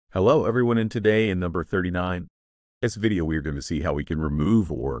Hello everyone, and today in number 39, this video we're going to see how we can remove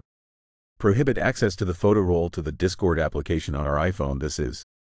or prohibit access to the photo roll to the Discord application on our iPhone. This is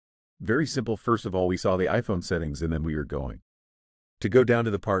very simple. First of all, we saw the iPhone settings and then we are going to go down to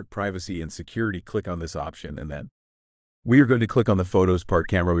the part privacy and security, click on this option, and then we are going to click on the photos part.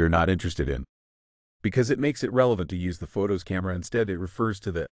 Camera we are not interested in because it makes it relevant to use the photos camera. Instead, it refers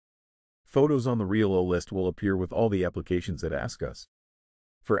to the photos on the real list will appear with all the applications that ask us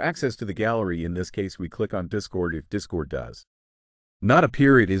for access to the gallery. In this case, we click on Discord. If Discord does not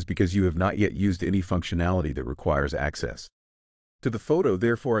appear, it is because you have not yet used any functionality that requires access to the photo.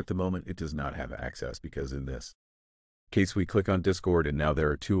 Therefore, at the moment, it does not have access because in this case, we click on Discord and now there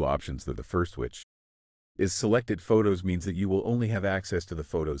are two options. The first, which is selected photos, means that you will only have access to the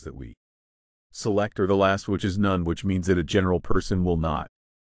photos that we select, or the last, which is none, which means that a general person will not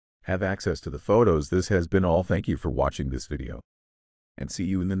have access to the photos. This has been all. Thank you for watching this video, and see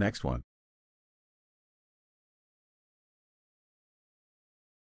you in the next one.